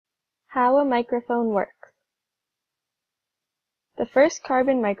How a microphone works. The first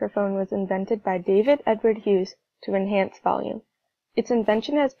carbon microphone was invented by David Edward Hughes to enhance volume. Its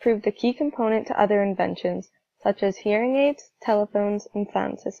invention has proved a key component to other inventions, such as hearing aids, telephones, and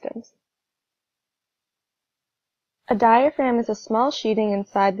sound systems. A diaphragm is a small sheeting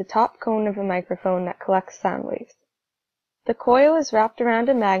inside the top cone of a microphone that collects sound waves. The coil is wrapped around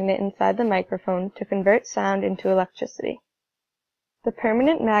a magnet inside the microphone to convert sound into electricity. The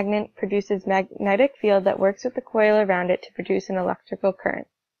permanent magnet produces magnetic field that works with the coil around it to produce an electrical current.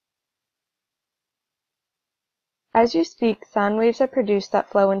 As you speak, sound waves are produced that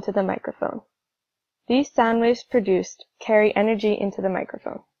flow into the microphone. These sound waves produced carry energy into the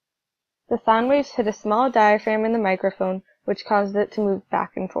microphone. The sound waves hit a small diaphragm in the microphone, which causes it to move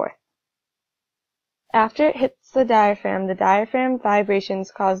back and forth. After it hits the diaphragm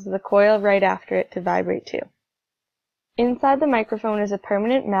vibrations cause the coil right after it to vibrate too. Inside the microphone is a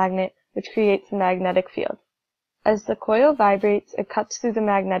permanent magnet which creates a magnetic field. As the coil vibrates, it cuts through the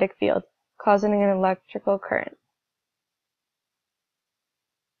magnetic field, causing an electrical current.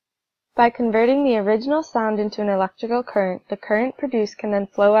 By converting the original sound into an electrical current, the current produced can then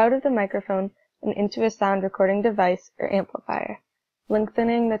flow out of the microphone and into a sound recording device or amplifier,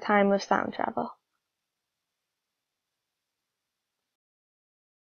 lengthening the time of sound travel.